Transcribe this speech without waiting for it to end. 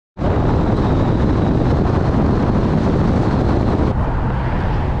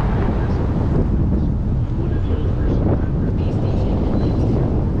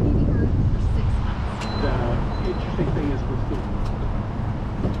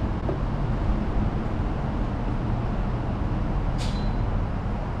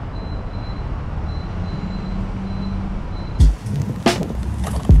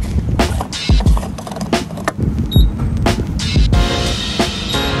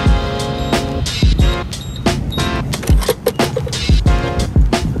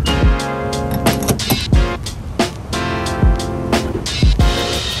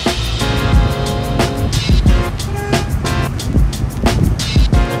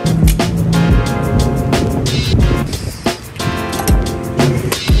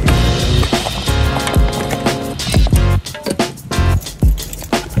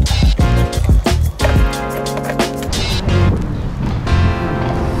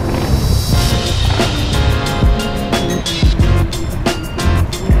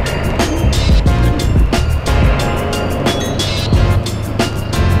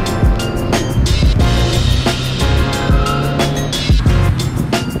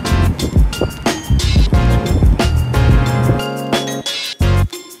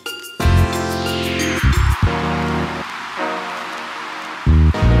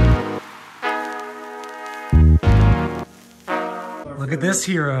this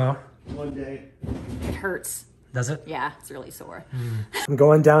hero. One day. It hurts. Does it? Yeah, it's really sore. I'm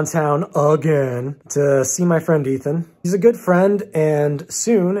going downtown again to see my friend Ethan. He's a good friend, and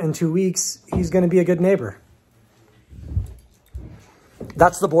soon, in 2 weeks, he's gonna be a good neighbor.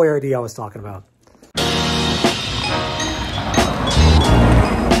 That's the boyardee I was talking about.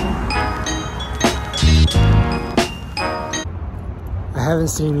 I haven't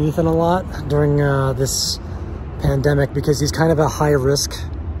seen Ethan a lot during this pandemic because he's kind of a high-risk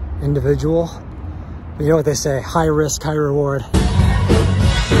individual. But you know what they say, high risk, high reward.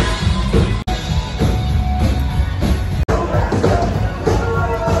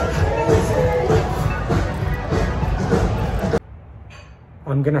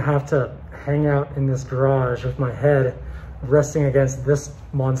 I'm gonna have to hang out in this garage with my head resting against this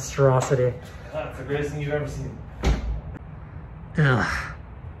monstrosity. That's the greatest thing you've ever seen. Ugh.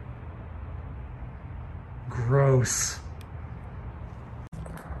 Gross.